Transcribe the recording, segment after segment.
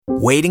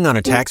Waiting on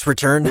a tax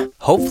return?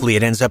 Hopefully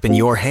it ends up in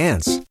your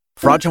hands.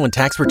 Fraudulent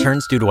tax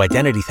returns due to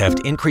identity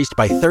theft increased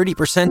by 30%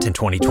 in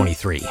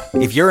 2023.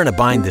 If you're in a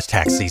bind this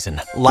tax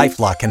season,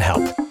 LifeLock can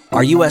help.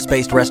 Our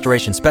U.S.-based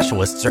restoration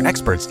specialists are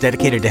experts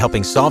dedicated to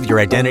helping solve your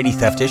identity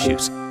theft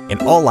issues.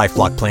 And all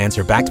LifeLock plans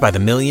are backed by the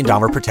 $1 Million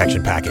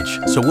Protection Package.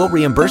 So we'll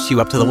reimburse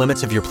you up to the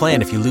limits of your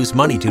plan if you lose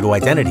money due to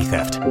identity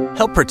theft.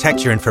 Help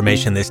protect your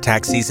information this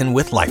tax season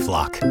with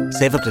LifeLock.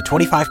 Save up to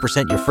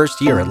 25% your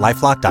first year at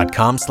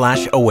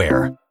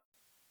LifeLock.com/aware.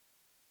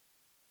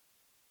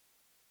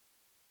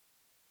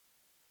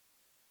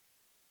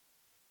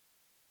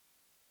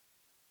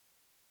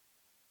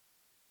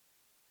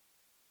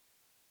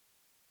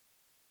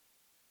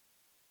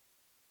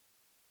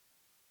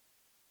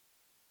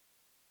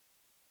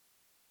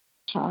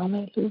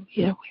 Hallelujah.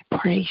 We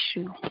praise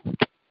you.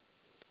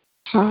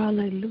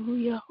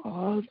 Hallelujah.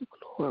 All the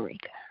glory,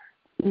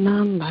 God.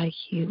 None like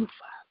you,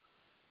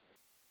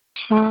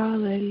 Father.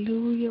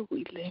 Hallelujah.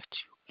 We lift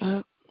you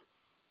up.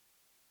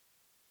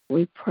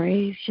 We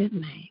praise your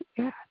name,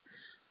 God.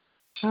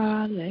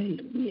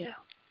 Hallelujah.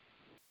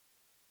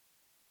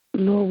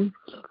 Lord, we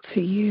look to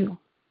you,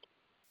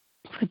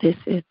 for this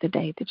is the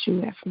day that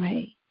you have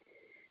made.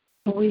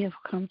 And we have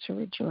come to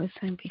rejoice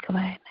and be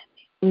glad in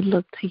it. We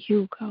look to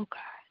you, oh God,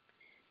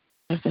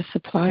 as the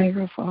supplier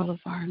of all of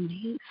our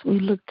needs. We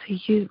look to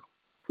you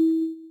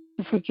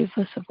to forgive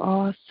us of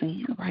all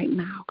sin right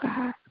now,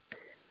 God.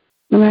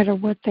 No matter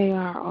what they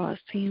are, all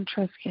sin,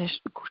 transgression,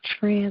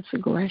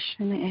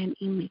 and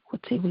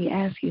iniquity, we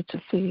ask you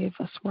to forgive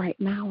us right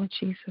now in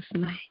Jesus'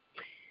 name.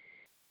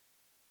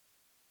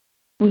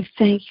 We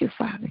thank you,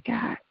 Father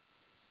God,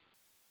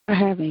 for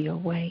having your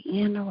way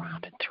in,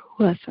 around, and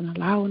through us and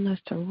allowing us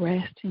to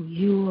rest in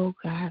you, oh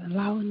God,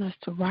 allowing us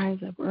to rise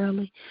up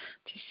early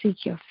to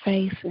seek your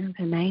face in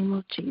the name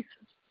of Jesus,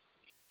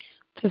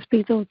 to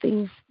speak those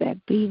things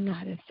that be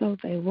not as though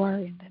they were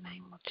in the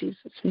name of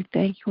Jesus. We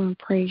thank you and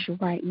praise you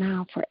right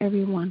now for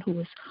everyone who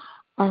is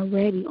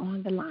already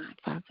on the line,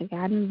 Father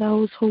God, and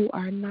those who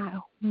are not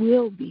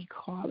will be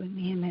calling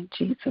in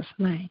Jesus'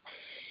 name.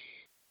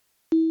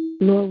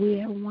 Lord, we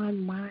have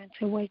one mind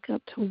to wake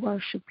up to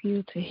worship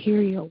you, to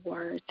hear your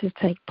word, to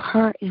take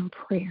part in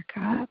prayer,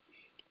 God.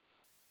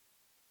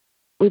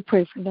 We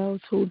pray for those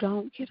who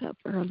don't get up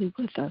early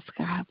with us,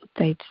 God, but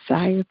they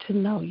desire to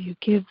know you.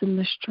 Give them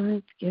the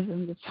strength, give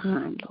them the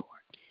time, Lord.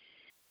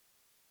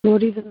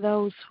 Lord, even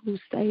those who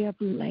stay up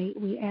late,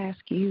 we ask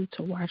you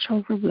to watch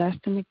over, bless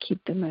them, and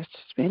keep them as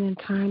spending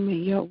time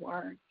in your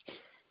word.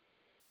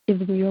 Give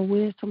them your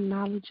wisdom,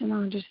 knowledge, and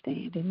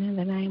understanding in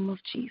the name of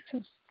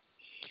Jesus,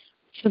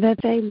 so that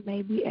they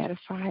may be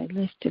edified,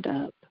 lifted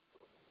up,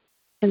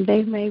 and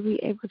they may be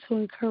able to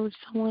encourage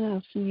someone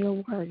else in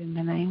your word in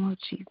the name of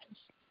Jesus.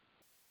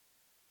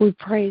 We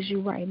praise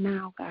you right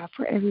now, God,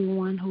 for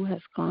everyone who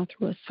has gone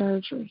through a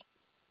surgery,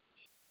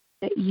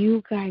 that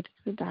you guided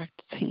the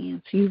doctor's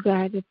hands, you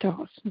guided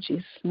thoughts in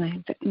Jesus'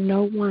 name, that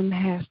no one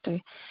has to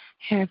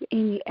have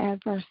any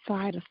adverse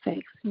side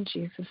effects in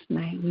Jesus'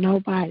 name.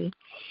 Nobody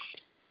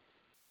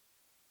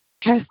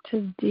has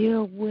to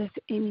deal with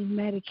any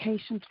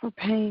medications for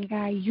pain,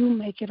 God. You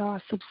make it all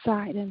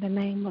subside in the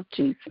name of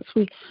Jesus.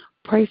 We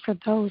pray for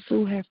those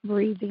who have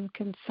breathing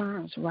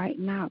concerns right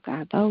now,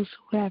 God, those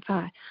who have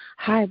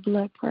high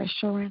blood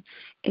pressure and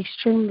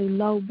extremely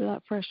low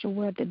blood pressure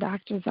where the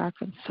doctors are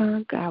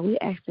concerned, God. We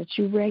ask that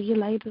you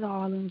regulate it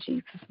all in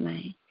Jesus'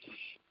 name.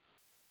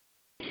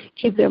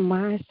 Keep their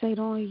mind stayed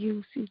on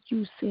you, since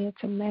you said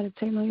to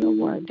meditate on your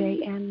word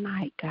day and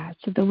night, God,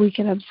 so that we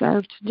can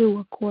observe to do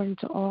according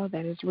to all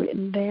that is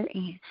written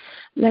therein.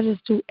 Let us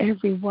do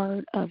every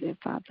word of it,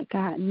 Father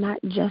God, not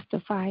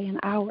justifying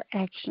our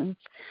actions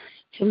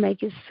to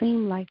make it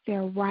seem like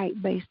they're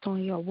right based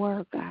on your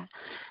word, God.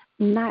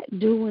 Not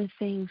doing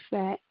things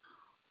that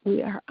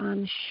we are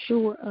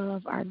unsure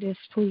of are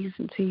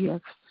displeasing to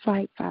your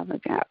sight, Father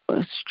God,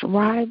 but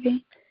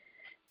striving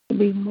to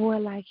be more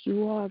like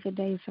you all the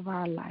days of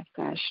our life,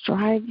 God,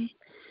 striving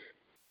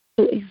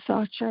to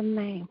exalt your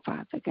name,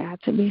 Father God,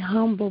 to be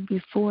humble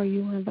before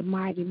you in the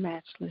mighty,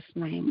 matchless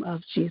name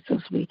of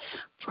Jesus. We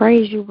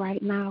praise you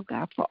right now,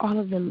 God, for all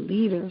of the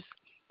leaders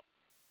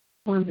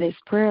on this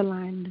prayer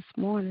line this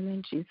morning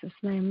in Jesus'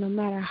 name, no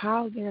matter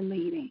how they're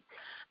leading,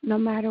 no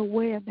matter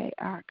where they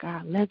are,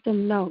 God, let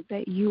them know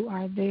that you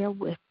are there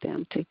with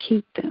them to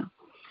keep them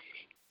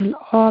in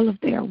all of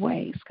their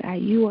ways, God.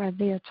 You are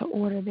there to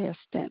order their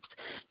steps,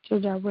 to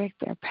direct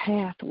their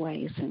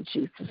pathways in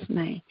Jesus'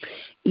 name.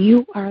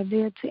 You are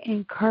there to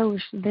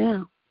encourage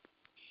them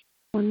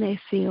when they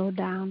feel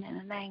down in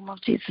the name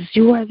of Jesus.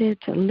 You are there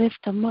to lift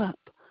them up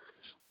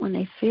when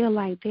they feel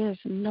like there's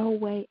no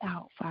way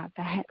out,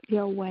 Father. Have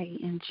your way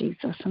in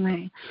Jesus'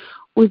 name.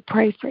 We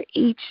pray for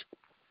each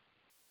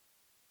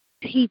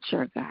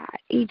teacher, God,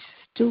 each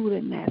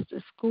student as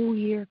the school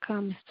year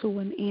comes to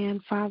an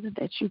end, Father,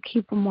 that you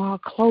keep them all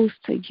close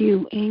to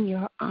you in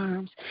your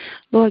arms.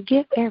 Lord,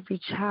 give every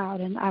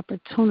child an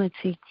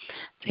opportunity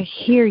to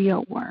hear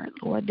your word,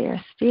 Lord. There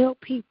are still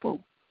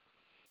people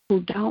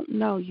who don't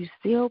know you,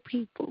 still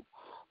people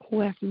who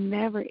have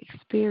never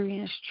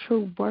experienced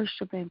true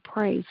worship and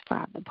praise,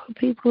 Father. Put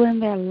people in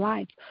their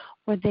life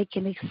where they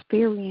can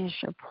experience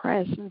your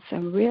presence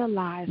and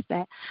realize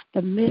that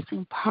the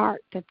missing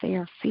part that they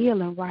are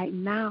feeling right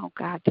now,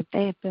 God, that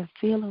they have been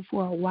feeling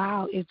for a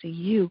while is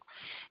you.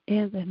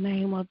 In the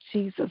name of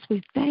Jesus,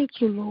 we thank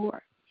you,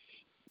 Lord,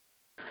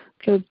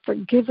 for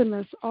giving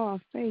us all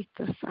faith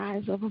the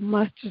size of a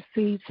mustard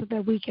seed so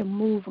that we can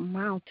move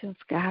mountains,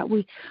 God.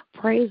 We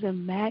praise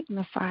and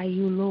magnify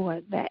you,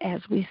 Lord, that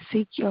as we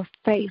seek your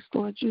face,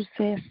 Lord, you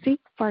said,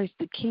 seek first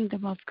the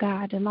kingdom of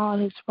God and all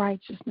his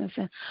righteousness,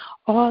 and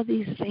all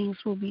these things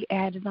will be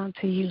added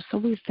unto you. So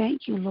we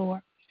thank you, Lord,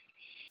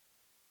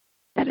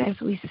 that as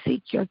we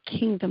seek your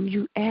kingdom,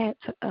 you add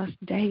to us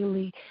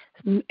daily,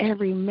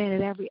 every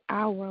minute, every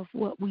hour of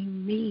what we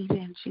need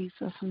in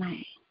Jesus'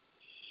 name.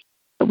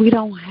 We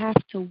don't have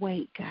to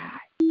wait,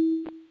 God,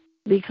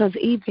 because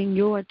even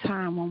your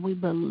time when we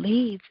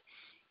believe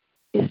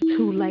it's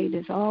too late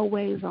is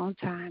always on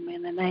time.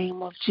 In the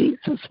name of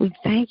Jesus, we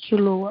thank you,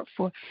 Lord,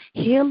 for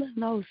healing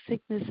those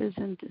sicknesses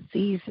and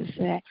diseases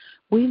that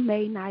we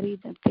may not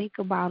even think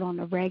about on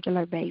a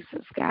regular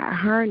basis, God.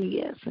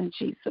 Hernias, in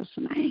Jesus'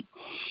 name.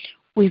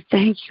 We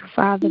thank you,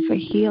 Father, for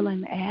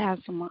healing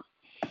asthma.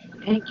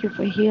 Thank you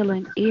for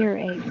healing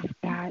earaches,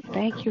 God.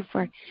 Thank you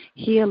for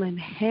healing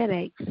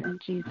headaches in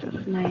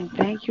Jesus' name.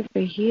 Thank you for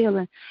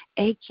healing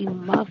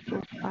aching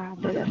muscles,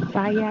 Father, the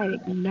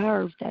sciatic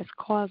nerve that's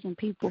causing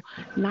people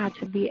not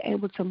to be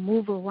able to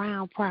move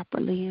around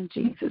properly in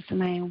Jesus'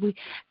 name. We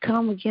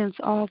come against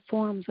all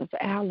forms of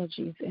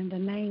allergies in the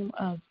name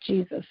of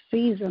Jesus,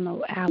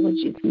 seasonal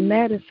allergies,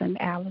 medicine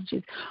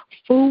allergies,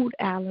 food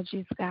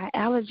allergies, God,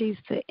 allergies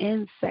to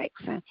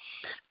insects and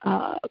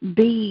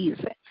bees.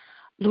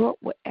 Lord,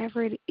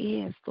 whatever it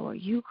is, Lord,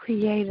 you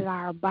created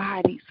our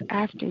bodies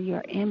after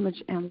your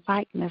image and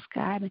likeness,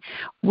 God.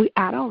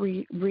 I don't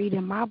read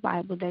in my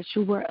Bible that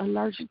you were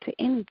allergic to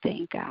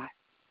anything, God.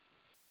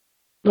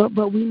 Lord,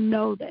 but we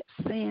know that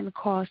sin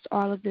caused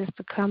all of this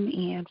to come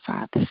in,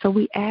 Father. So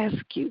we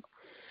ask you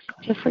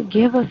to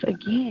forgive us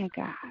again,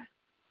 God.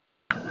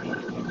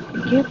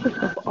 Forgive us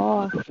of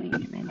all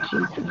sin in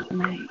Jesus'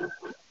 name.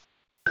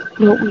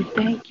 Lord, we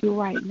thank you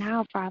right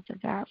now, Father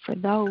God, for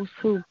those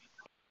who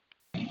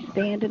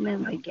standing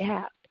in the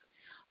gap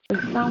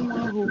for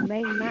someone who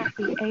may not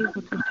be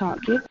able to talk.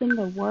 Give them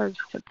the words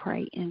to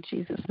pray in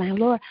Jesus' name.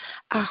 Lord,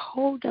 I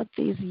hold up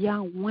these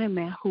young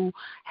women who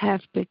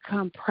have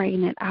become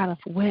pregnant out of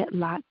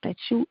wedlock, that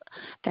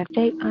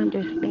they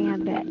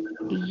understand that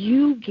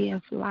you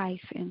give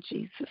life in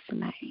Jesus'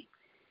 name.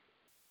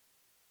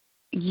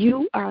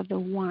 You are the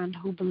one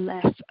who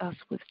blessed us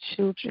with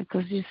children,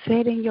 because you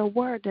said in your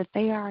word that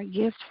they are a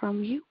gift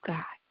from you,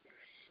 God.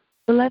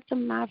 So let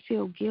them not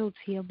feel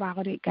guilty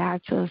about it,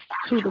 God, to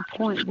the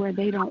point where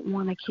they don't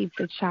want to keep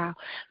the child.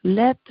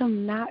 Let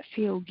them not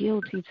feel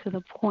guilty to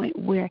the point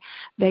where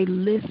they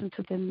listen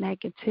to the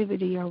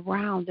negativity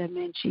around them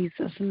in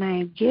Jesus'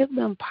 name. Give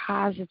them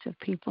positive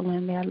people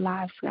in their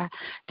lives, God,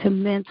 to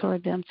mentor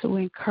them, to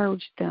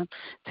encourage them,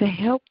 to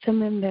help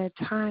them in their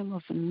time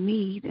of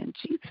need in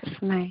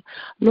Jesus' name.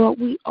 Lord,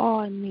 we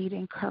all need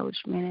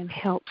encouragement and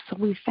help, so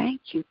we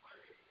thank you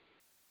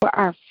for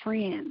our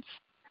friends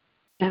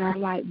that are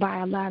like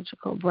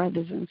biological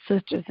brothers and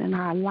sisters in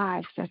our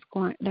lives that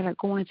are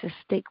going to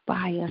stick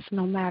by us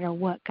no matter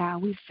what,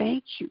 God. We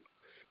thank you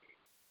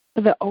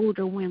for the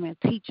older women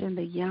teaching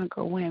the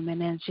younger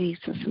women in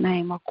Jesus'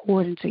 name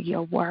according to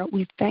your word.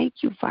 We thank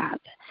you, Father,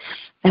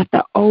 that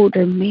the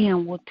older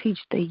men will teach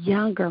the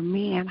younger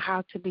men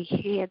how to be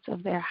heads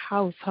of their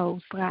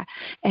households, God.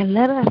 And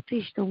let us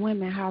teach the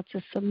women how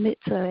to submit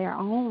to their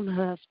own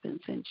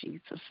husbands in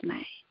Jesus'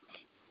 name.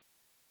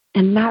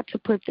 And not to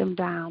put them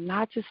down,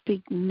 not to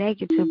speak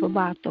negative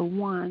about the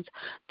ones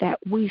that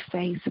we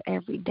face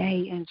every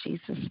day in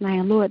Jesus'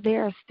 name. Lord,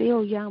 there are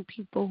still young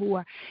people who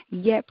are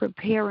yet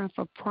preparing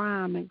for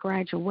prom and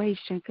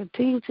graduation.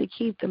 Continue to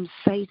keep them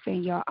safe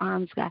in your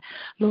arms, God.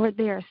 Lord,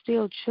 there are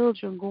still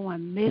children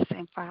going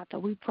missing, Father.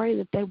 We pray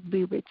that they will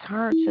be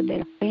returned to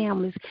their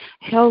families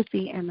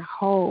healthy and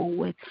whole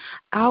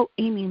without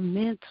any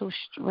mental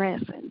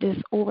stress and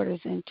disorders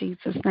in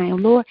Jesus' name.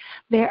 Lord,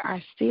 there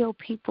are still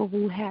people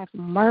who have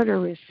murderous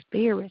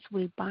spirits.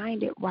 We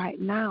bind it right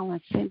now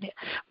and send it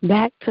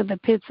back to the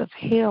pits of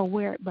hell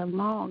where it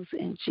belongs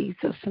in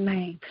Jesus'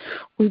 name.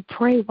 We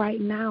pray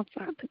right now,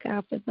 Father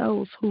God, for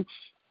those who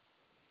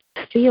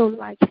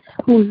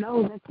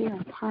know that they're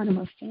a part of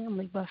a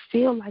family, but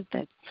feel like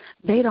that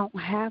they don't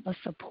have a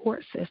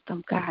support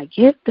system. God,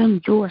 give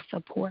them your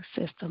support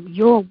system,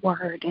 your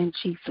word in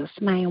Jesus'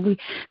 name. We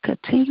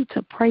continue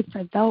to pray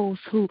for those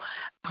who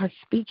are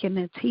speaking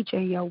and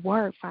teaching your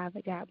word,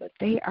 Father God, but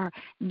they are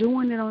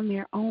doing it on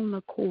their own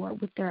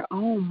accord with their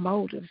own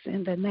motives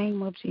in the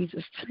name of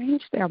Jesus.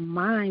 Change their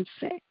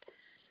mindset.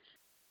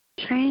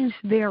 Change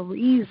their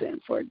reason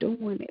for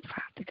doing it,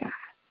 Father God.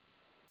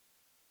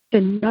 To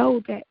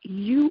know that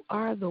you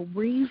are the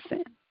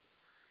reason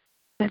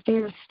that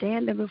they're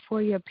standing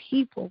before your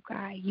people,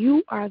 God.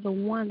 You are the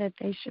one that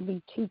they should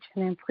be teaching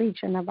and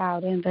preaching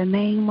about in the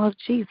name of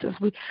Jesus.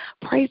 We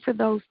pray for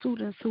those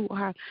students who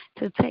are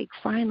to take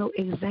final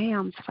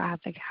exams,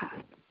 Father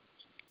God.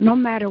 No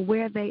matter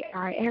where they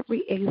are,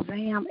 every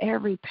exam,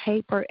 every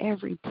paper,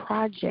 every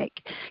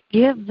project,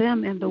 give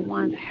them and the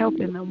ones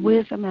helping them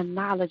wisdom and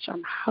knowledge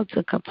on how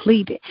to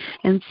complete it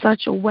in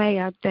such a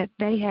way that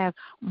they have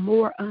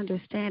more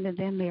understanding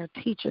than their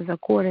teachers,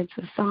 according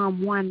to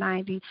Psalm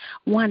 190,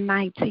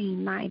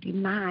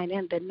 119:99.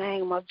 In the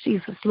name of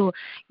Jesus, Lord,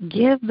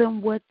 give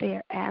them what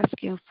they're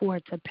asking for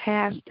to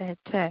pass that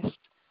test.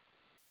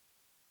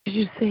 As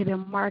you said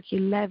in Mark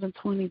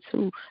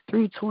 11:22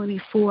 through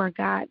 24,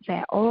 God,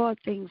 that all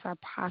things are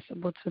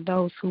possible to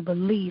those who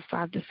believe,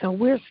 Father. So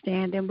we're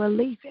standing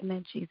believing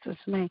in Jesus'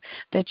 name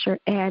that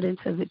you're adding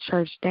to the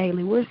church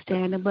daily. We're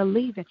standing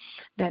believing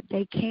that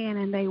they can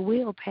and they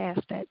will pass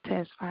that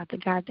test, Father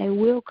God. They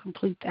will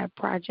complete that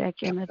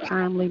project in a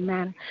timely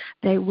manner.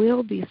 They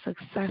will be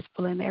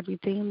successful in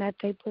everything that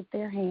they put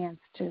their hands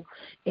to.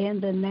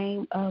 In the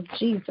name of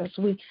Jesus,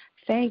 we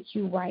thank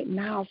you right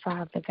now,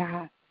 Father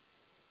God,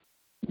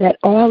 that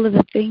all of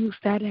the things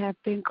that have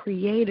been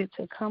created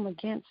to come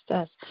against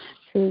us,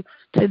 to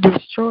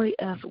destroy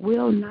us,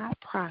 will not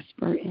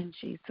prosper in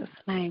Jesus'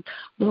 name.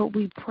 Lord,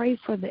 we pray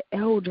for the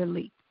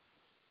elderly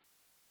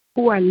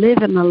who are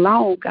living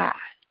alone, God.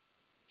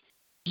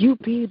 You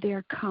be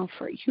their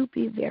comfort. You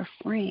be their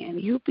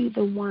friend. You be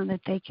the one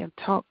that they can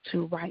talk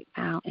to right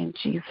now in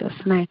Jesus'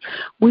 name.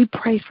 We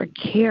pray for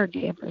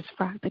caregivers,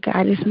 Father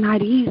God. It's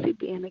not easy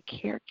being a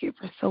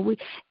caregiver, so we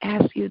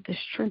ask you to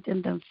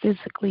strengthen them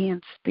physically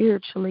and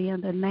spiritually in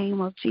the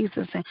name of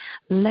Jesus, and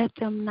let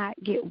them not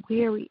get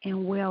weary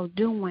in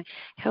well-doing.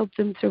 Help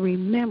them to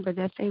remember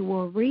that they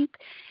will reap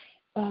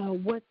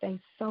what they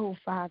sow,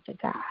 Father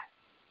God,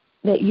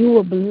 that you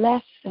will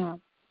bless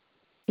them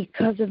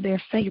because of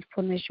their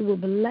faithfulness. You will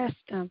bless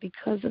them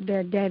because of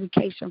their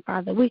dedication,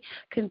 Father. We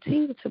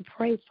continue to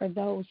pray for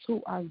those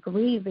who are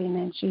grieving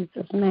in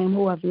Jesus' name,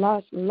 who have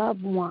lost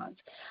loved ones,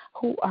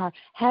 who are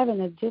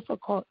having a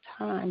difficult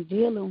time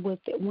dealing with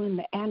it when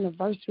the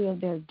anniversary of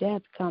their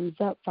death comes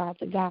up,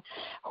 Father God,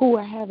 who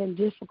are having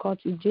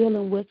difficulty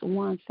dealing with the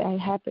ones that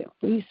happened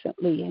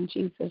recently in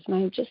Jesus'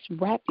 name. Just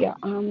wrap your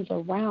arms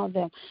around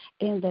them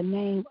in the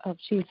name of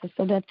Jesus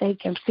so that they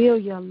can feel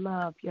your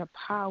love, your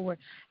power,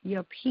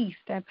 your peace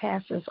that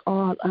passes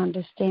all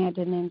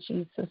understanding in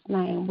Jesus'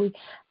 name. We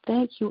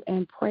thank you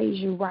and praise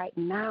you right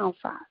now,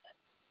 Father,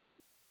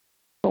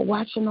 for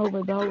watching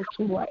over those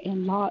who are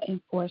in law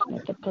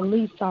enforcement, the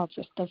police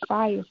officers, the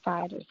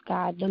firefighters,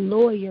 God, the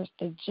lawyers,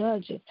 the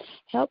judges.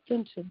 Help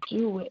them to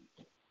do it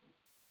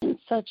in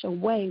such a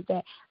way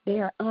that they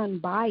are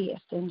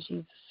unbiased in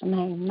Jesus'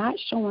 name, not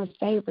showing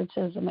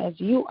favoritism. As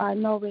you are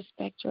no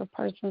respecter of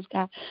persons,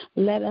 God,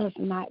 let us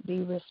not be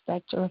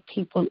respecter of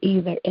people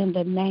either in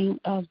the name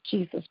of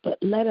Jesus, but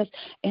let us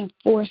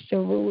enforce the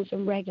rules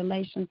and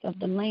regulations of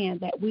the land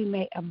that we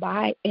may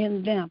abide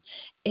in them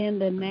in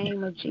the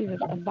name of Jesus.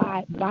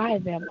 Abide by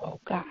them, oh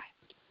God,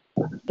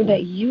 so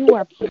that you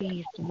are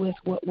pleased with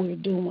what we're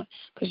doing.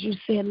 Because you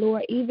said,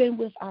 Lord, even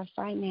with our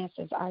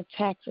finances, our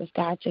taxes,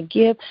 God, to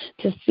give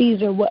to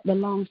Caesar what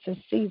belongs to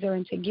Caesar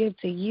and to give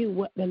to you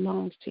what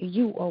belongs to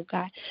you, oh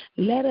God.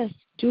 Let us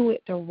do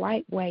it the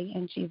right way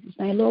in Jesus'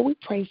 name. Lord, we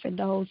pray for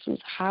those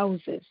whose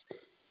houses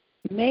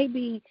may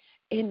be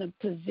in a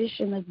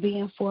position of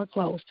being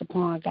foreclosed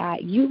upon, God.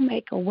 You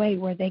make a way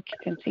where they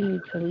can continue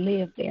to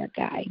live there,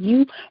 God.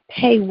 You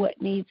pay what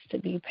needs to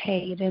be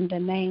paid in the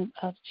name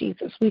of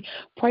Jesus. We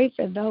pray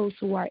for those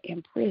who are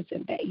in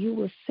prison, that you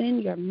will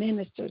send your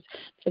ministers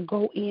to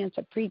go in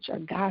to preach your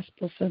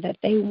gospel so that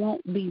they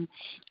won't be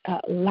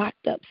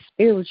locked up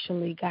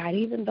spiritually, God,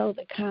 even though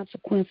the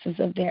consequences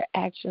of their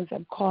actions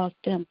have caused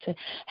them to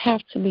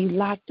have to be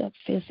locked up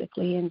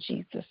physically in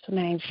Jesus'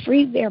 name.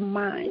 Free their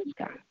minds,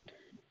 God,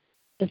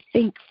 to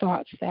think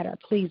thoughts that are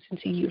pleasing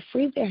to you.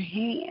 Free their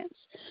hands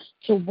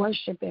to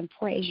worship and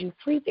praise you.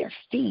 Free their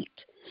feet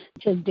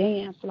to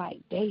dance like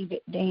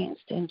David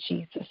danced in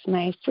Jesus'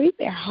 name. Free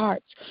their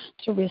hearts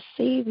to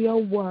receive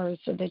your word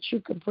so that you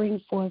could bring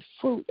forth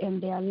fruit in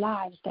their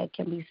lives that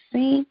can be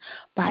seen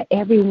by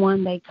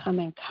everyone they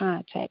come in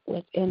contact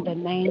with in the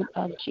name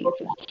of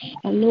Jesus.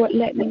 And Lord,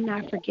 let me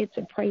not forget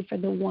to pray for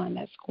the one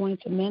that's going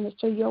to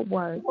minister your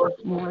word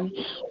this morning.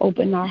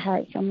 Open our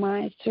hearts and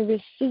minds to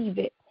receive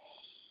it,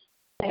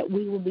 that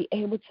we will be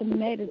able to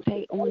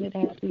meditate on it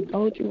as we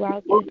go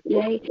throughout this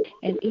day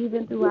and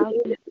even throughout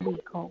this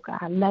week, oh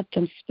God. Let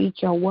them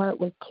speak your word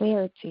with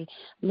clarity.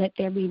 Let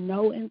there be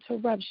no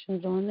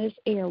interruptions on this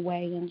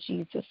airway in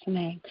Jesus'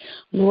 name.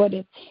 Lord,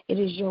 if it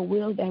is your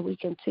will that we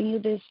continue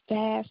this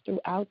fast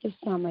throughout the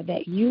summer,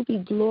 that you be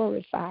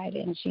glorified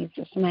in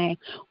Jesus' name.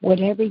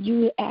 Whatever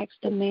you ask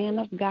the man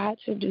of God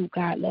to do,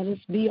 God, let us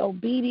be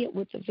obedient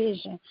with the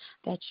vision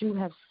that you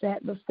have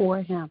set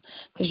before him,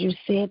 because you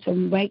said to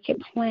make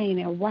it plain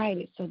and write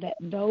it so that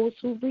those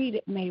who read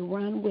it may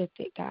run with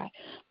it, God.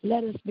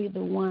 Let us be the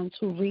ones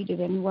who read it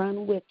and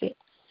run with it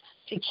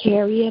to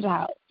carry it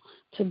out,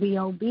 to be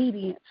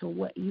obedient to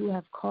what you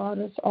have called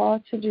us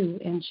all to do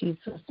in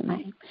Jesus'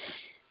 name.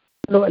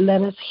 Lord,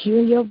 let us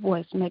hear your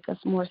voice. Make us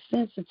more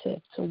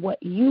sensitive to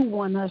what you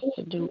want us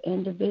to do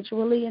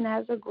individually and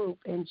as a group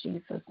in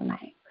Jesus'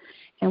 name.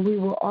 And we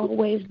will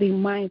always be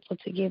mindful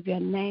to give your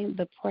name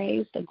the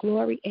praise, the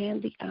glory,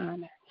 and the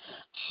honor.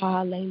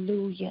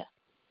 Hallelujah.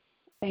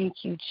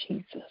 Thank you,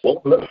 Jesus.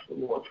 Well, bless the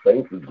Lord.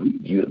 Thank you.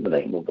 Greet you in the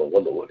name of our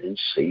Lord and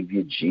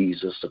Savior,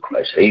 Jesus the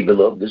Christ. Hey,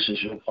 beloved, this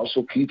is your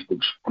Apostle Keith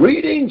Brooks.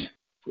 Greetings,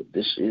 for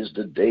this is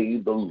the day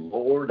the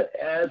Lord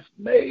has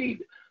made.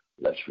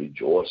 Let's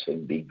rejoice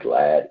and be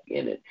glad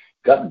in it.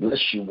 God bless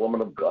you,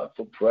 woman of God,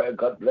 for prayer.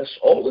 God bless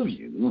all of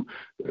you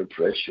that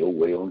press your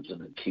way onto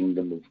the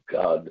kingdom of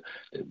God,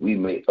 that we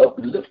may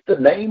uplift the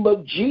name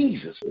of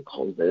Jesus,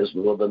 because there's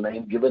no other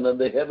name given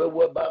under heaven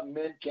whereby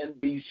men can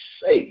be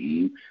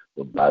saved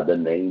but by the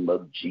name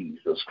of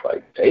Jesus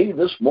Christ. Hey,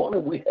 this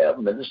morning we have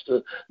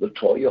Minister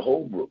Latoya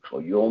Holbrook.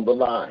 Are you on the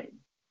line?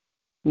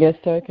 Yes,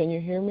 sir. Can you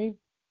hear me?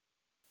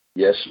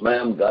 Yes,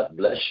 ma'am. God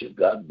bless you.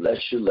 God bless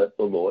you. Let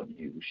the Lord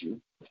use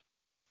you.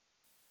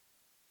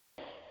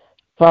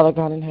 Father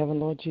God in heaven,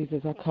 Lord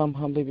Jesus, I come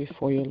humbly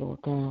before you, Lord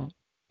God,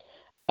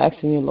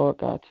 asking you, Lord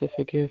God, to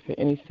forgive for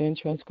any sin,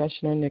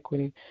 transgression, or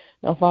iniquity.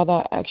 Now, Father,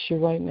 I ask you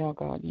right now,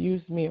 God,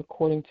 use me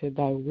according to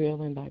thy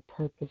will and thy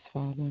purpose,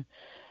 Father.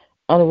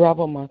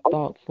 Unravel my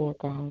thoughts, Lord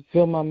God.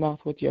 Fill my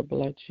mouth with your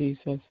blood,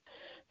 Jesus,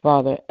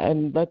 Father,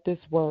 and let this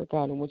word,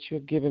 God, in which you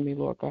have given me,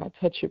 Lord God,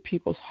 touch your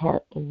people's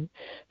heart, Lord.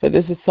 For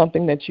this is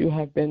something that you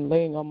have been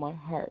laying on my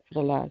heart for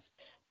the last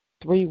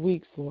 3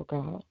 weeks, Lord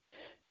God.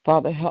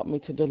 Father, help me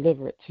to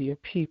deliver it to your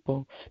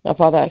people. Now,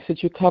 Father, I ask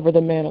that you cover the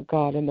man of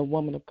God and the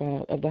woman of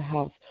God of the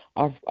house,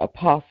 our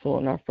apostle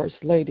and our first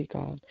lady,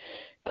 God.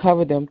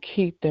 Cover them,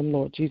 keep them,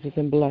 Lord Jesus,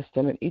 and bless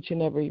them. And each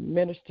and every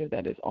minister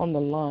that is on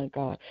the line,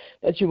 God,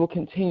 that you will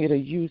continue to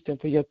use them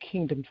for your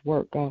kingdom's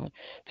work, God,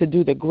 to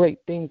do the great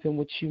things in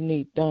which you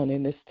need done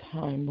in this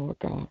time, Lord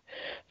God.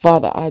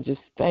 Father, I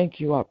just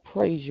thank you, I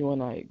praise you,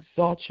 and I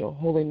exalt your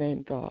holy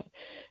name, God.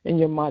 In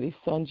your mighty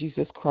Son,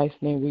 Jesus Christ's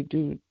name,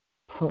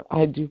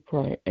 I do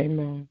pray.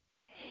 Amen.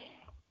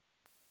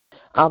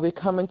 I'll be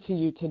coming to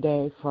you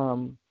today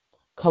from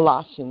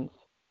Colossians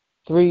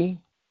 3,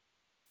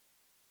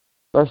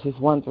 verses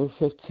 1 through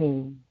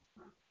 15.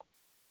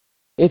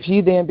 If ye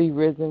then be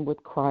risen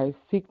with Christ,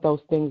 seek those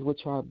things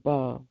which are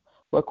above,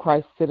 where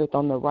Christ sitteth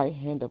on the right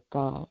hand of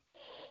God.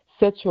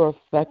 Set your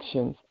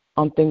affections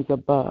on things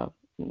above,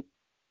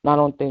 not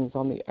on things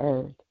on the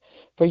earth.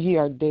 For ye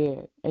are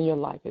dead, and your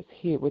life is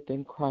hid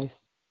within Christ,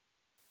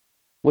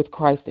 with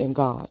Christ in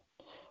God.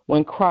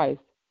 When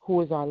Christ,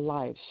 who is our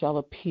life, shall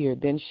appear,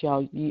 then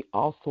shall ye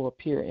also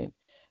appear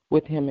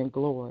with him in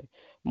glory.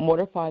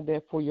 Mortify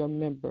therefore your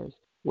members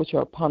which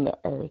are upon the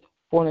earth,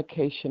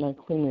 fornication,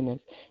 uncleanness,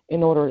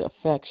 inordinate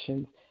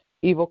affections,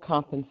 evil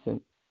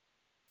concupiscence,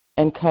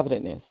 and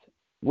covetousness,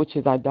 which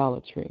is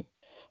idolatry.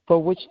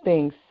 For which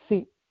things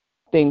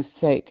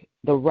sake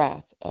the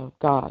wrath of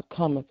God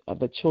cometh of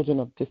the children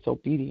of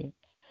disobedience.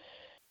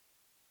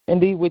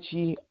 Indeed, which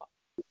ye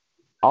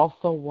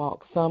also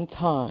walked some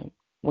time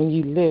when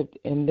ye lived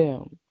in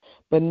them.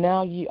 But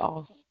now ye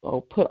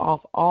also put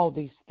off all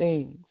these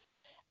things: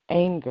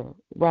 anger,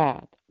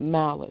 wrath,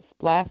 malice,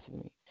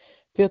 blasphemy,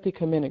 filthy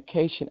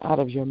communication out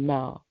of your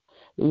mouth.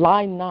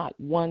 Lie not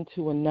one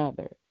to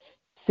another,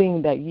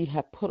 seeing that ye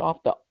have put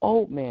off the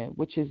old man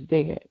which is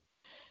dead,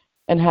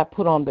 and have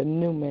put on the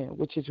new man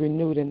which is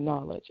renewed in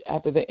knowledge,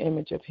 after the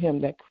image of him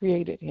that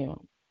created him.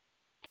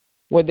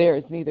 Where there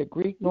is neither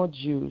Greek nor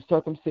Jew,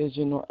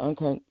 circumcision nor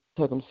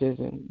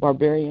uncircumcision,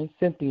 barbarian,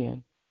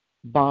 Scythian,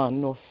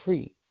 bond nor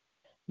free,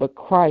 but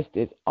Christ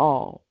is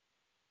all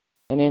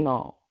and in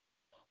all.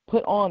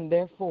 Put on,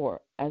 therefore,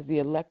 as the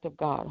elect of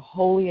God,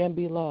 holy and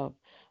beloved,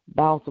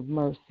 bowels of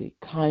mercy,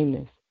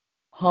 kindness,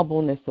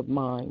 humbleness of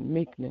mind,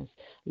 meekness,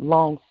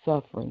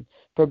 long-suffering,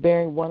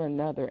 forbearing one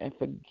another, and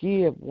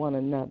forgive one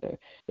another,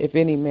 if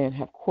any man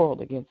have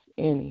quarreled against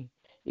any.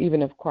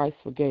 Even if Christ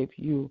forgave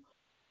you,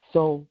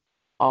 so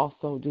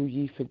also do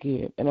ye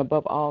forgive. And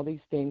above all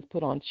these things,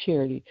 put on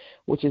charity,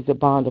 which is the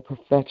bond of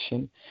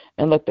perfection.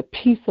 And let the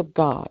peace of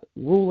God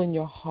rule in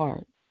your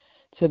heart,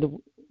 to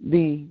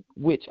the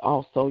which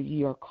also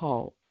ye are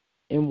called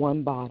in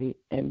one body,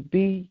 and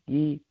be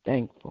ye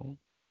thankful.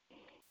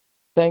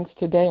 Thanks.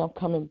 Today I'm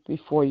coming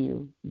before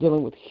you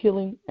dealing with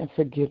healing and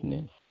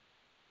forgiveness.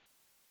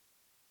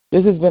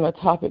 This has been a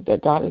topic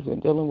that God has been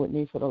dealing with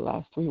me for the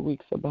last 3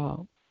 weeks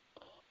about.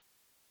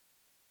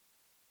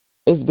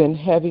 It's been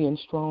heavy and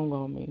strong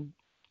on me.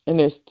 And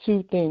there's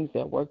two things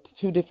that work,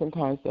 two different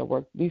kinds that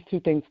work. These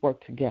two things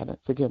work together.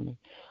 Forgive me.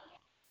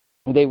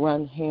 They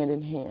run hand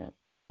in hand.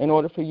 In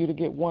order for you to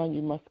get one,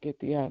 you must get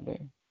the other.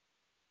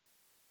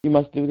 You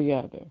must do the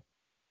other.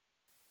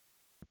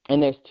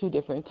 And there's two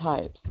different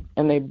types,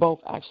 and they both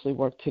actually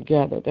work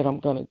together that I'm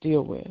going to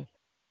deal with.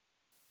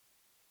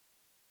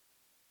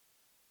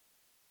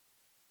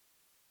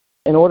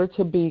 In order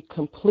to be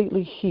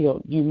completely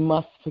healed, you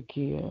must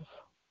forgive.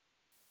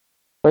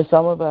 For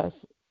some of us,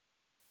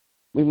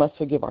 we must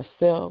forgive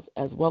ourselves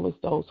as well as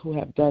those who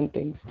have done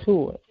things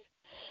to us.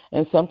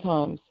 And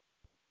sometimes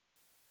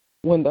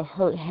when the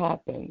hurt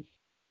happens,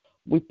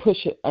 we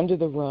push it under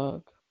the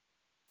rug,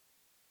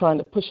 trying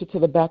to push it to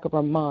the back of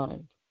our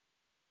mind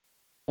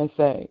and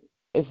say,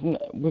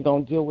 we're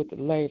going to deal with it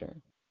later.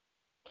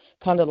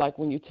 Kind of like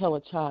when you tell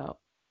a child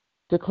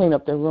to clean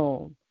up their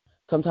room.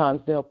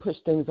 Sometimes they'll push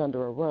things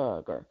under a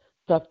rug or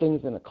stuff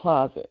things in a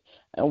closet.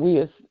 And we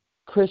as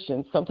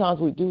Christians, sometimes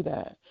we do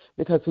that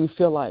because we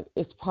feel like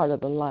it's part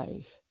of the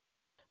life.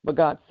 But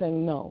God's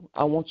saying, no,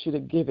 I want you to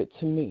give it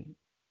to me.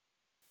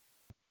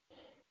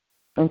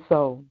 And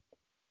so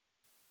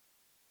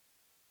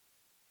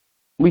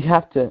we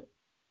have to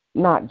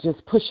not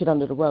just push it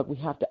under the rug. We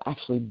have to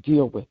actually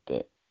deal with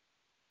it.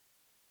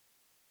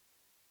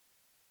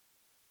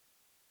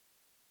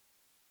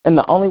 And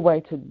the only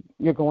way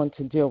you're going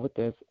to deal with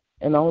this,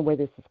 and the only way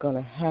this is going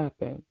to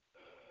happen,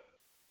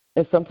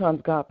 is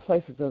sometimes God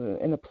places us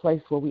in a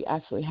place where we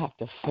actually have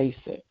to face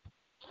it,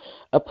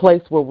 a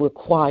place where we're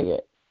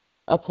quiet,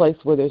 a place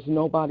where there's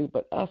nobody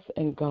but us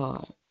and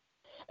God.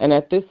 And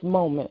at this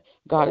moment,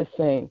 God is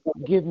saying,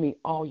 give me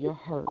all your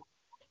hurt.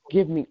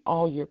 Give me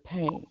all your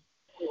pain.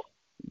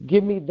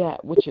 Give me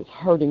that which is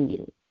hurting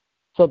you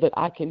so that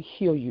I can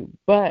heal you.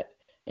 But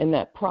in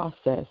that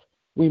process,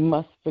 we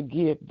must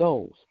forgive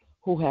those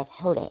who have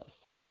hurt us.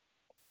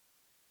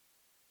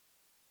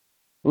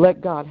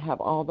 Let God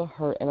have all the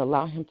hurt and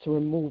allow him to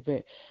remove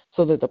it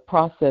so that the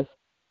process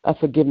of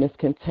forgiveness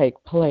can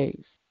take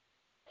place.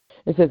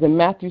 It says in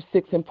Matthew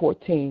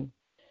 6:14,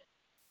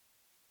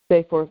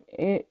 say, for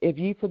if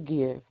ye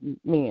forgive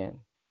men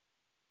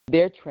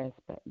their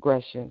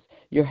transgressions,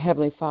 your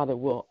heavenly Father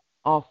will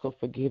also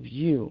forgive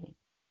you.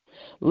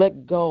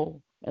 Let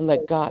go and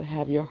let God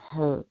have your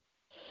hurt,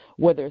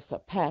 whether it's a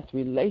past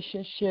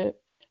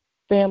relationship,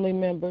 family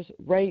members,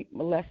 rape,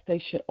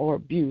 molestation, or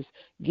abuse.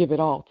 Give it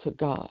all to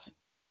God.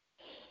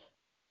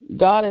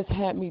 God has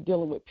had me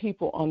dealing with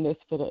people on this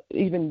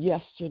even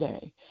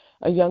yesterday.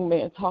 A young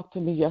man talked to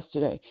me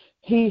yesterday.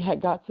 He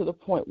had got to the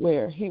point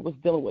where he was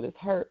dealing with his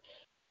hurt.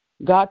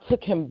 God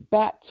took him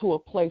back to a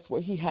place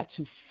where he had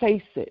to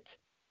face it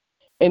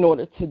in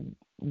order to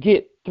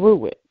get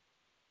through it.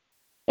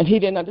 And he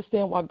didn't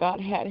understand why God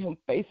had him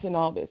facing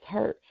all this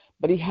hurt,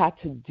 but he had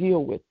to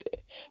deal with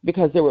it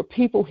because there were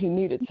people he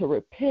needed to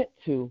repent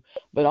to,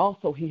 but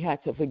also he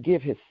had to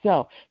forgive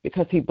himself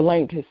because he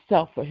blamed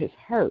himself for his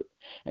hurt.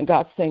 And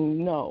God's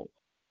saying, no,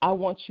 I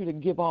want you to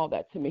give all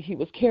that to me. He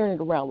was carrying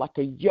it around like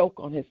a yoke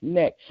on his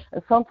neck.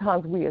 And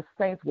sometimes we as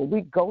saints, when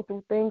we go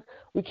through things,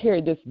 we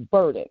carry this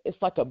burden. It's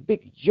like a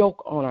big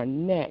yoke on our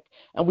neck.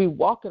 And we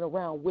walking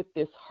around with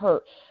this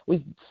hurt.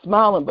 We're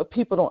smiling, but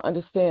people don't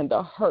understand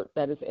the hurt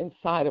that is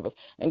inside of us.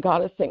 And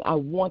God is saying, I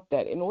want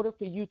that. In order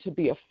for you to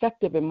be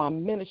effective in my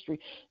ministry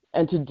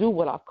and to do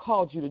what I've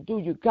called you to do,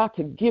 you got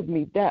to give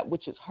me that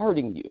which is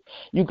hurting you.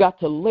 You got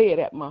to lay it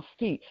at my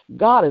feet.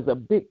 God is a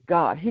big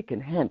God. He can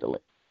handle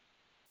it.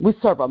 We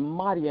serve a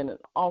mighty and an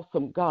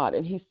awesome God,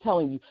 and he's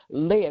telling you,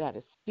 lay it at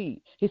his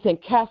feet. He's saying,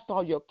 cast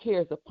all your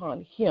cares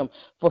upon him,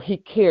 for he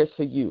cares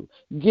for you.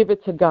 Give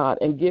it to God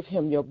and give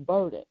him your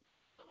burden.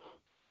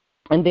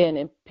 And then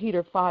in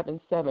Peter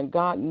 5:7,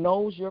 God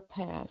knows your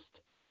past.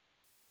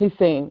 He's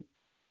saying,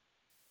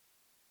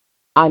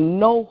 I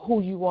know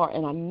who you are,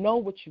 and I know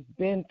what you've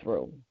been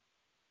through.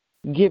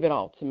 Give it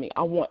all to me.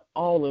 I want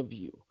all of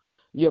you,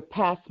 your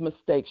past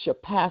mistakes, your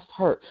past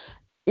hurt.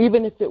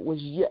 Even if it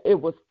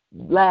was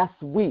last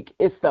week,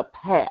 it's the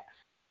past.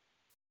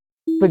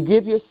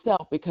 Forgive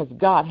yourself because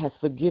God has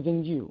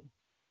forgiven you.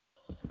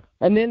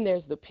 And then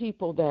there's the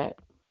people that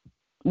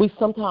we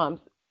sometimes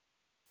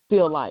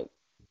feel like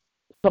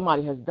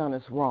somebody has done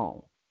us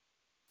wrong.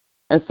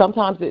 And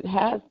sometimes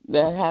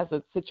there has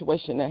a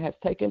situation that has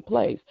taken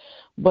place,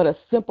 but a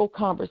simple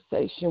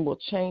conversation will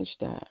change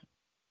that.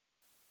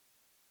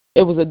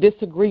 It was a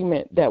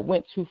disagreement that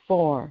went too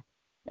far,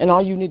 and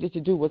all you needed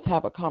to do was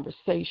have a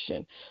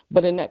conversation.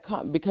 But in that,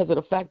 because of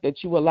the fact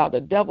that you allowed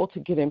the devil to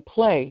get in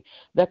play,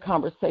 that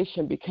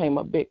conversation became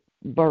a big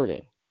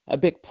burden, a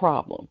big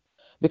problem,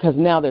 because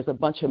now there's a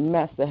bunch of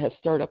mess that has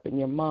stirred up in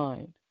your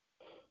mind.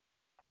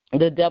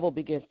 The devil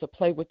begins to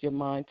play with your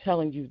mind,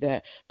 telling you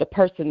that the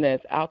person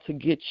that's out to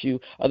get you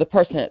or the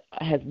person that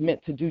has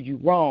meant to do you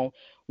wrong,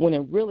 when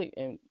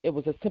it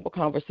was a simple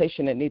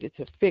conversation that needed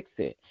to fix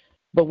it.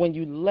 But when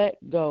you let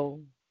it go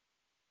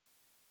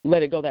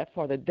that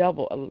far, the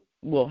devil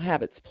will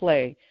have its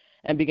play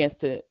and begins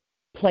to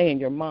play in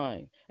your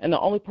mind. And the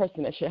only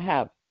person that should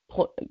have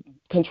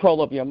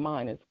control of your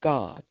mind is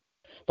God.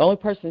 The only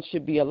person that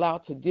should be allowed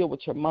to deal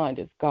with your mind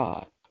is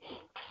God.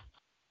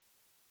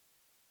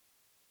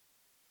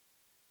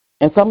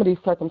 And some of these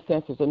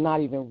circumstances are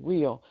not even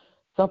real.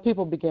 Some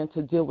people begin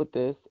to deal with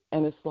this,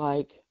 and it's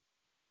like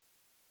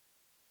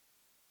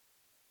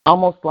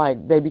almost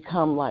like they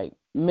become like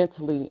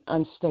mentally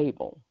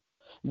unstable.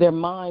 Their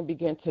mind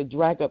begins to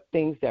drag up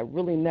things that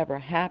really never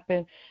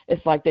happened.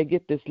 It's like they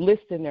get this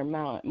list in their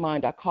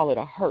mind. I call it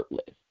a hurt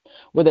list,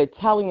 where they're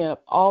telling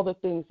up all the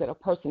things that a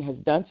person has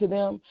done to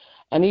them.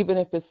 And even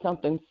if it's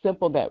something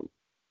simple that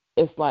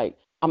it's like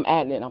I'm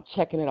adding it. I'm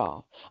checking it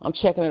off. I'm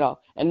checking it off.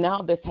 And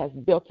now this has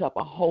built up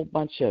a whole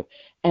bunch of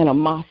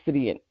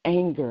animosity and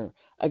anger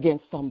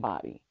against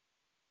somebody.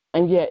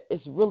 And yet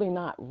it's really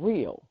not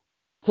real,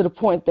 to the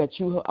point that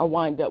you are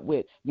wind up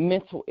with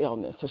mental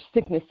illness or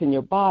sickness in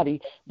your body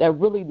that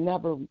really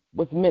never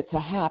was meant to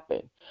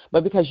happen.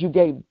 But because you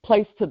gave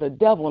place to the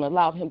devil and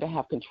allowed him to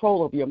have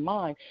control of your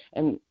mind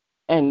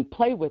and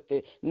play with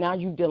it, now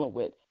you're dealing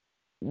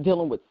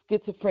with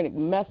schizophrenic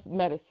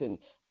medicine,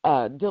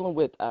 dealing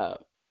with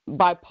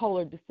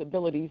bipolar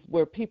disabilities,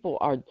 where people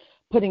are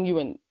putting you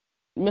in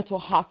mental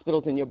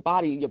hospitals, and your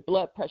body, your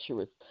blood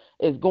pressure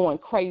is going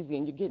crazy,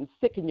 and you're getting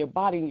sick in your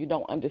body, and you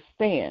don't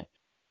understand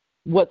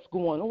what's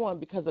going on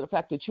because of the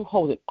fact that you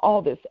holding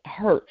all this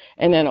hurt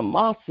and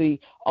animosity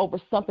over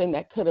something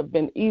that could have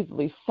been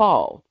easily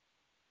solved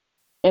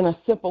in a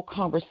simple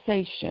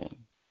conversation.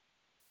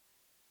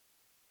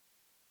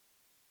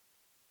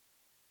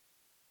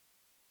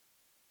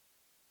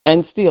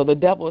 And still, the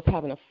devil is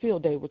having a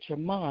field day with your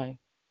mind.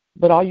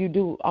 But all you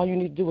need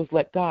to do is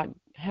let God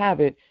have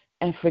it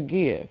and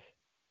forgive.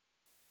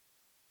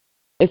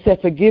 It said,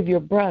 forgive your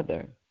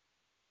brother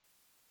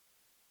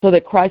so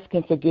that Christ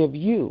can forgive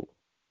you.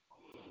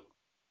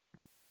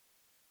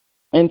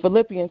 In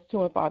Philippians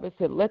 2:5, it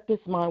said, let this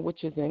mind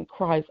which is in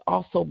Christ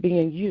also be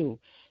in you.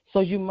 So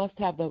you must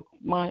have the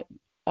mind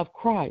of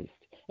Christ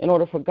in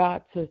order for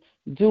God to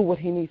do what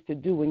he needs to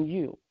do in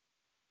you.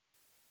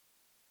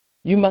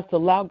 You must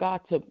allow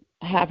God to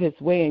have his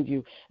way in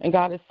you. And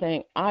God is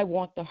saying, I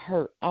want the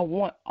hurt. I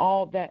want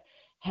all that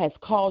has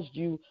caused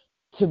you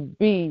to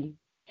be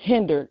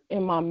hindered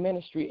in my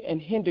ministry and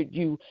hindered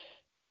you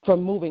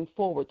from moving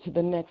forward to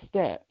the next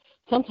step.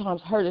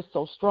 Sometimes hurt is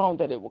so strong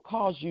that it will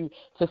cause you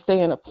to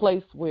stay in a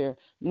place where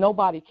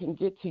nobody can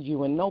get to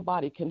you and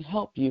nobody can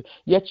help you,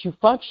 yet you're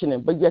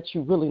functioning, but yet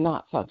you're really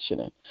not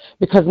functioning.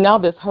 Because now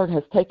this hurt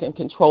has taken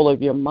control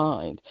of your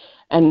mind,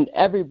 and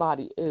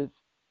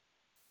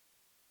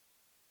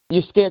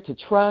you're scared to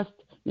trust,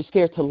 you're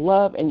scared to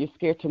love, and you're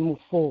scared to move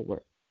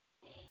forward.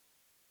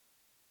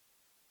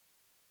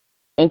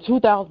 In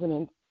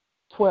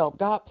 2012,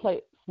 God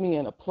placed me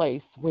in a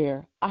place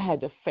where I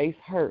had to face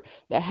hurt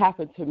that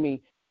happened to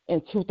me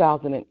in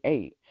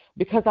 2008.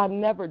 Because I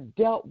never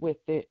dealt with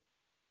it,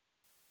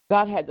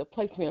 God had to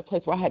place me in a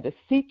place where I had to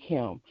seek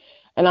him,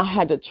 and I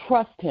had to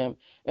trust him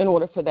in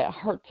order for that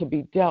hurt to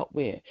be dealt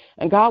with.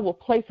 And God will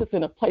place us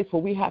in a place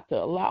where we have to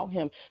allow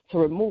him to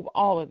remove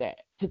all of that,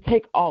 to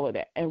take all of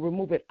that and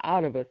remove it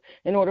out of us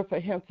in order for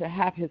him to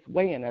have his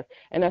way in us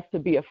and us to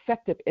be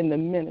effective in the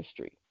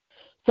ministry.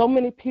 So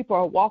many people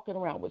are walking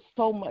around with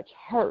so much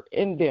hurt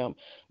in them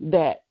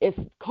that it's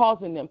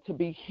causing them to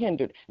be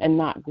hindered and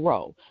not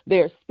grow.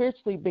 They're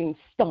spiritually being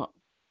stumped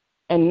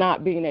and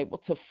not being able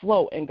to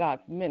flow in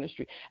God's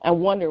ministry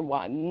and wondering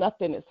why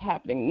nothing is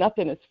happening,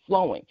 nothing is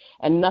flowing,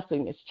 and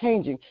nothing is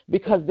changing,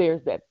 because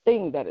there's that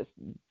thing that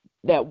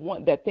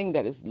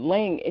is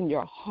laying in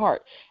your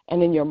heart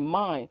and in your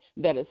mind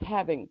that is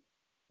having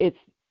its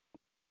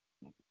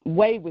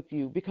way with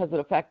you because of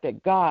the fact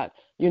that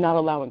you're not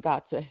allowing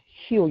God to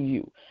heal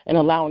you and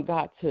allowing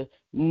God to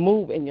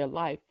move in your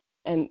life.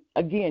 And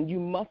again, you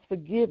must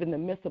forgive in the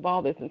midst of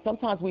all this. And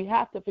sometimes we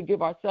have to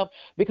forgive ourselves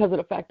because of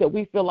the fact that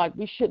we feel like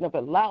we shouldn't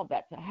have allowed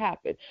that to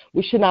happen.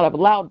 We should not have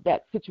allowed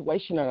that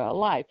situation in our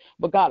life.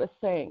 But God is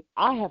saying,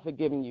 I have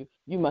forgiven you.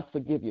 You must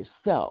forgive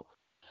yourself.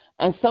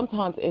 And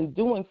sometimes in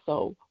doing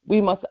so, we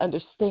must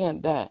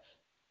understand that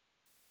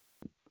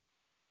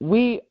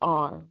we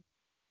are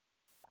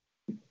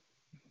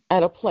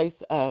at a place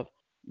of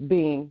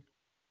being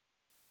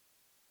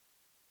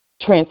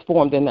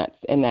transformed in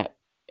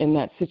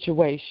that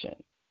situation.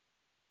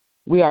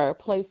 We are at a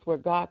place where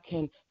God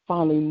can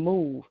finally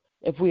move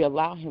if we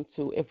allow him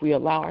to, if we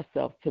allow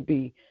ourselves to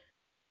be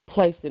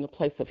placed in a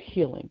place of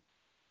healing.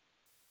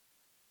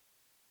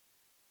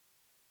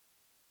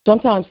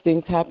 Sometimes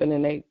things happen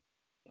and they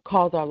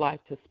cause our life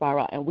to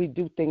spiral, and we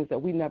do things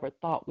that we never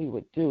thought we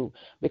would do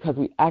because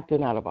we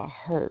acted out of our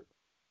hurt.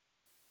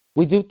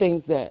 We do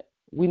things that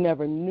we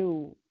never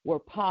knew were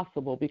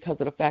possible because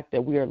of the fact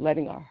that we are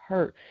letting our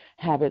hurt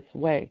have its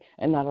way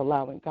and not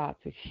allowing God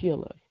to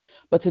heal us.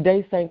 But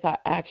today, saints, I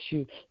ask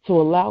you to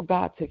allow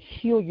God to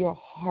heal your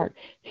heart,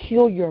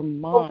 heal your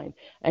mind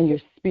and your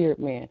spirit,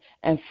 man,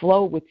 and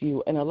flow with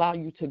you and allow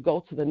you to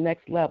go to the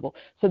next level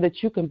so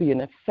that you can be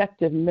an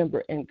effective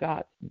member in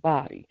God's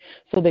body,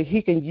 so that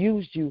he can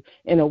use you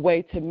in a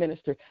way to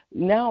minister.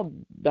 Now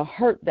the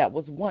hurt that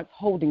was once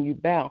holding you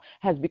bound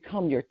has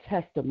become your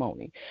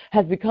testimony,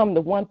 has become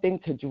the one thing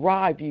to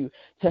drive you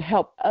to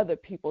help other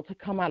people to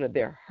come out of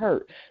their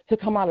hurt, to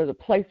come out of the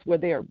place where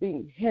they are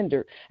being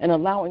hindered, and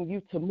allowing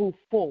you to move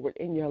forward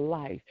in your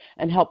life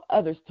and help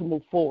others to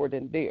move forward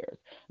in theirs.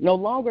 No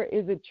longer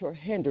is it your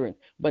hindrance,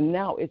 but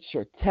now it's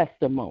your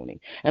testimony.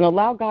 And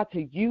allow God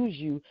to use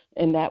you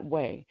in that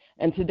way.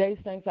 And today,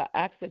 saints, I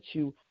ask that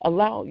you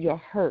allow your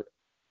hurt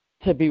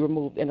to be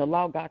removed, and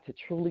allow God to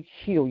truly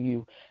heal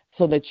you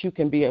so that you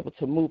can be able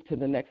to move to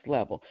the next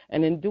level.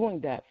 And in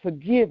doing that,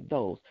 forgive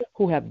those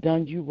who have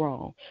done you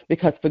wrong,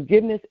 because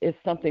forgiveness is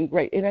something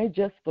great. It ain't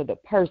just for the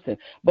person,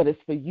 but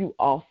it's for you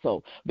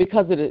also,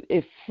 because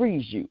it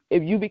frees you.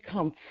 If you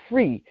become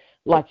free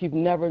like you've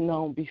never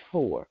known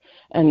before.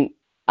 And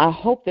I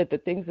hope that the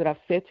things that I've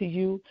said to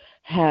you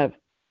have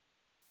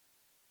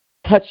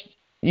touched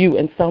you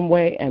in some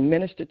way and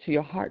ministered to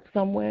your heart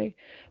some way,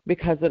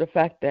 because of the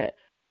fact that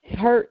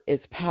hurt is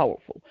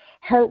powerful.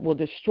 Hurt will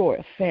destroy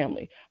a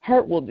family.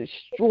 Hurt will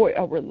destroy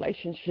a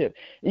relationship.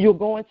 You'll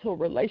go into a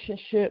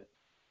relationship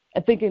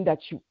and thinking that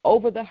you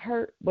over the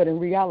hurt, but in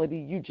reality,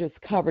 you just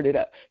covered it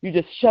up. You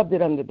just shoved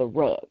it under the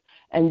rug,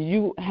 and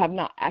you have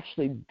not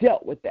actually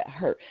dealt with that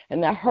hurt.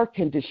 And that hurt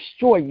can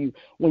destroy you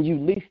when you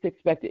least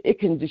expect it. It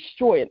can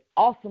destroy an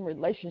awesome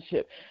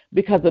relationship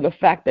because of the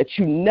fact that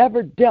you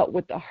never dealt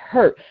with the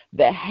hurt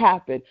that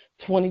happened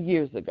 20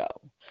 years ago.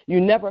 You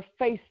never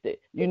faced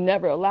it. You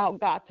never allowed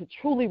God to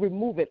truly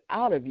remove it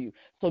out of you.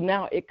 So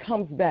now it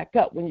comes back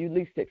up when you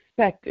least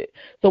expect it.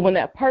 So when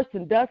that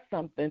person does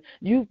something,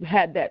 you've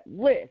had that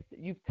list,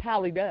 you've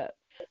tallied up,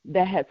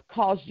 that has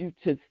caused you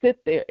to sit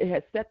there. It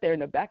has sat there in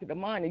the back of the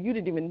mind, and you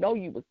didn't even know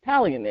you was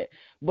tallying it,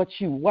 but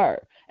you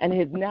were. And it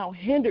has now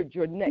hindered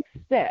your next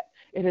step.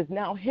 It has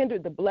now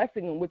hindered the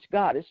blessing in which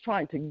God is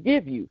trying to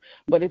give you.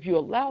 But if you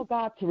allow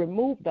God to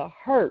remove the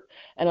hurt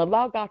and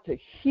allow God to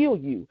heal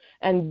you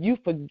and you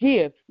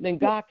forgive, then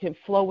God can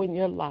flow in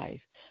your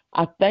life.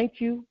 I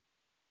thank you.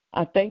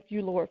 I thank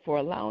you, Lord, for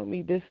allowing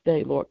me this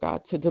day, Lord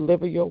God, to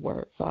deliver your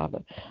word,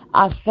 Father.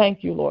 I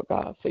thank you, Lord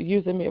God, for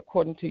using me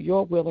according to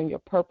your will and your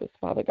purpose,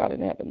 Father God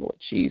in heaven, Lord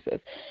Jesus.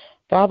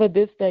 Father,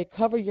 this day,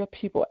 cover your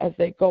people as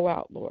they go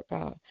out, Lord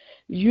God.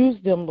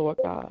 Use them, Lord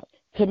God,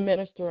 to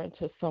minister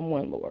unto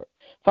someone, Lord.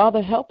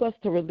 Father, help us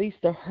to release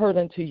the hurt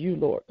unto you,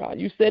 Lord God.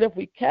 You said if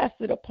we cast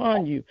it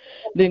upon you,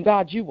 then,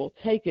 God, you will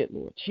take it,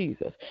 Lord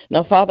Jesus.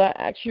 Now, Father,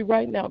 I ask you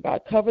right now,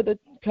 God, cover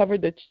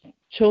the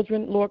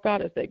children, Lord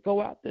God, as they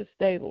go out this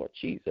day, Lord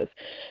Jesus.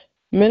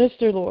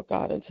 Minister, Lord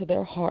God, into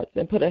their hearts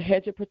and put a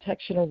hedge of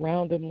protection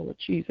around them, Lord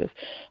Jesus.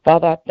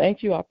 Father, I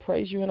thank you, I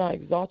praise you, and I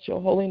exalt your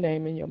holy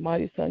name. In your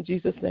mighty Son,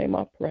 Jesus' name,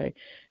 I pray.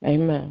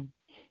 Amen.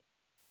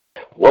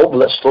 Well,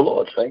 bless the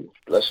Lord, saints.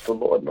 Bless the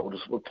Lord.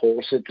 Notice what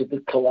Paul said to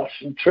the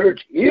Colossian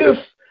church. If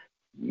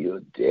you're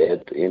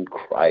dead in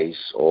Christ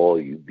or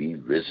you be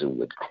risen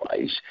with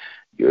Christ,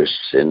 your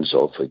sins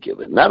are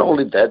forgiven. Not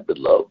only that,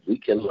 beloved, we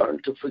can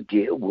learn to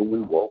forgive when we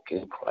walk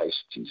in Christ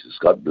Jesus.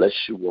 God bless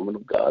you, woman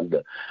of God.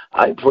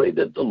 I pray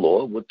that the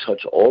Lord would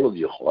touch all of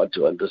your heart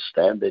to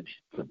understand that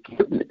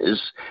forgiveness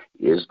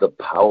is the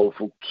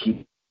powerful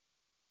key.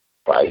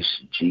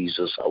 Christ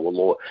Jesus our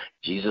Lord.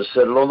 Jesus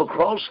said it on the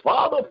cross,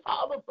 Father,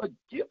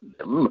 forgive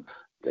them.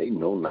 They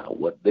know not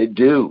what they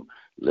do.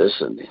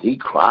 Listen, he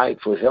cried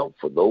for help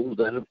for those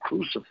that have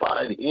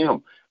crucified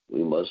him.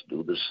 We must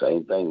do the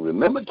same thing.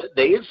 Remember,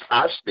 today is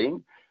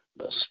fasting.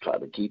 Let's try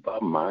to keep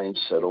our minds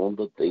set on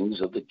the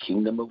things of the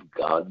kingdom of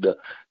God.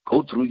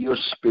 Go through your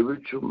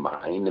spiritual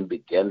mind and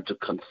begin to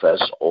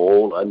confess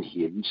all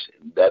unhidden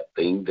sin, that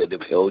thing that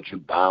have held you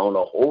bound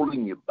or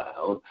holding you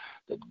bound,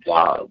 that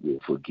God will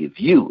forgive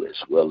you as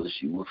well as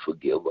you will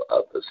forgive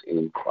others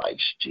in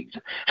Christ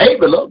Jesus. Hey,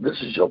 beloved, this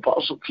is your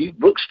Apostle Keith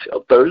Brooks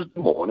till Thursday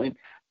morning.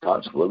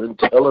 God's willing,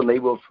 tell a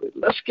neighbor,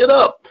 let's get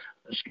up.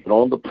 Let's get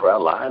on the prayer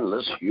line.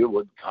 Let's hear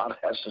what God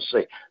has to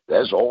say.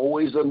 There's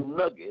always a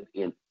nugget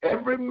in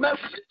every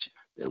message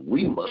that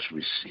we must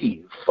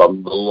receive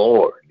from the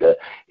Lord.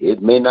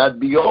 It may not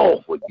be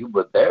all for you,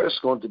 but there's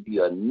going to be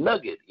a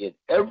nugget in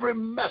every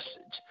message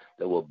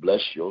that will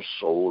bless your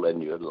soul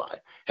and your life.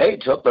 Hey,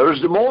 till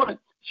Thursday morning,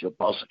 it's your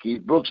Apostle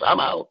Keith Brooks.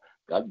 I'm out.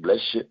 God bless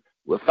you.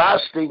 We're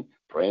fasting,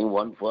 praying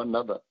one for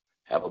another.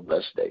 Have a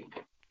blessed day.